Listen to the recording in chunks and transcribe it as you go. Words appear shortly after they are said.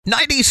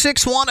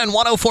96.1 and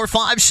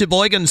 104.5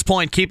 Sheboygan's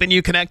Point, keeping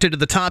you connected to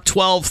the top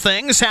 12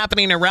 things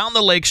happening around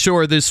the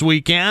lakeshore this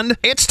weekend.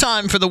 It's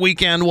time for the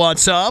weekend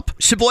What's Up.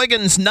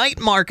 Sheboygan's night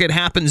market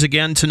happens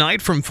again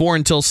tonight from 4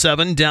 until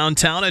 7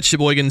 downtown at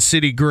Sheboygan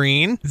City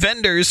Green.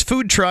 Vendors,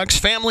 food trucks,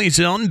 family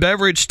zone,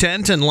 beverage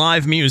tent, and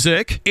live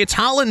music. It's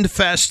Holland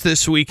Fest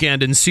this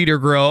weekend in Cedar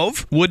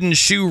Grove. Wooden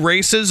shoe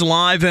races,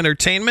 live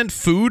entertainment,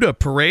 food, a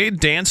parade,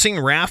 dancing,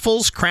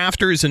 raffles,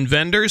 crafters and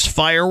vendors,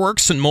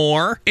 fireworks, and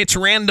more. It's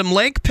Random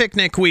Lake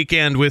Picnic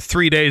weekend with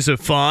 3 days of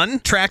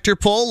fun. Tractor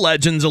pull,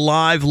 Legends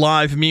Alive,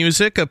 live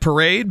music, a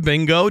parade,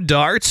 bingo,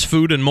 darts,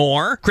 food, and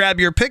more. Grab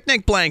your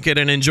picnic blanket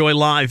and enjoy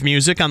live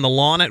music on the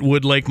lawn at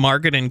Wood Lake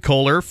Market in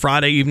Kohler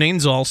Friday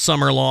evenings all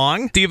summer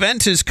long. The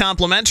event is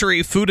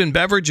complimentary. Food and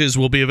beverages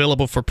will be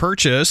available for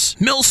purchase.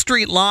 Mill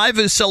Street Live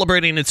is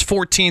celebrating its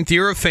 14th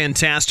year of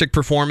fantastic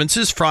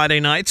performances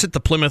Friday nights at the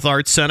Plymouth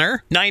Arts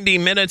Center. 90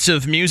 minutes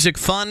of music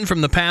fun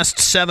from the past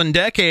 7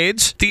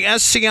 decades. The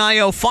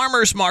SCIO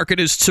Farmers Market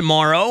is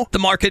tomorrow. The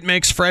market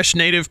makes fresh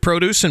native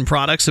produce and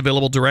products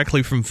available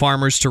directly from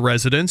farmers to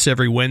residents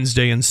every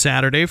Wednesday and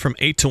Saturday from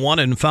 8 to 1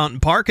 in Fountain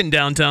Park in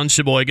downtown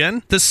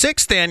Sheboygan. The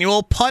 6th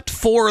annual Putt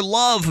for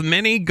Love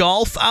mini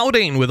golf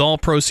outing with all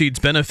proceeds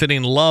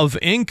benefiting Love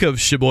Inc. of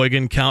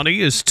Sheboygan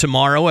County is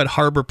tomorrow at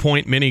Harbor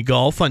Point Mini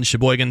Golf on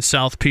Sheboygan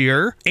South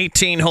Pier.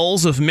 18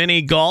 holes of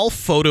mini golf,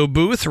 photo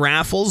booth,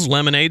 raffles,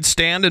 lemonade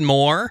stand, and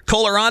more.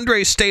 Kohler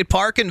Andre State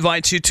Park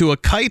invites you to a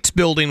kite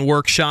building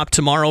workshop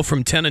tomorrow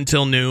from 10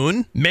 until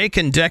noon. Make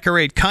and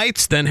decorate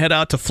kites, then head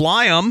out to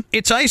fly them.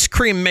 It's ice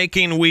cream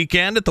making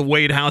weekend at the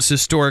Wade House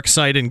Historic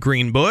Site in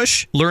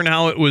Greenbush. Learn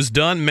how it was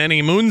done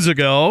many moons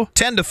ago.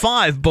 10 to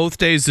 5 both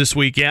days this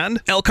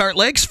weekend. Elkhart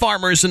Lakes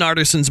Farmers and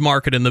Artisans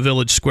Market in the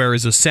Village Square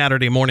is a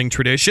Saturday morning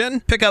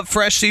tradition. Pick up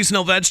fresh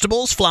seasonal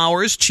vegetables,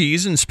 flowers,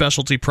 cheese, and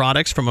specialty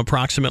products from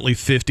approximately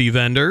 50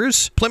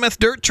 vendors. Plymouth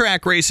Dirt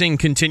Track Racing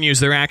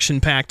continues their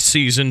action-packed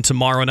season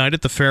tomorrow night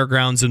at the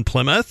Fairgrounds in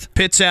Plymouth.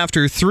 Pits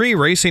after 3,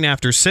 racing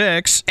after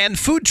 6. And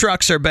food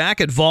trucks are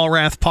back at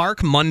Volrath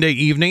Park Monday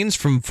evenings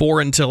from 4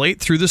 until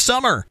 8 through the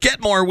summer. Get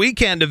more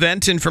weekend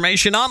event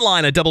information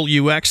online at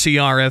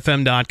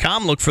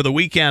WXCRFM.com. Look for the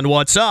weekend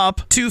What's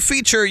Up to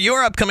feature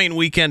your upcoming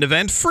weekend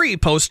event free,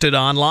 posted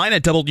online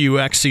at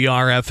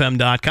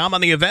WXCRFM.com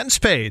on the events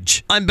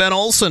page. I'm Ben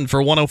Olson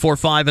for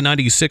 104.5 and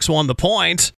 96.1 The Point.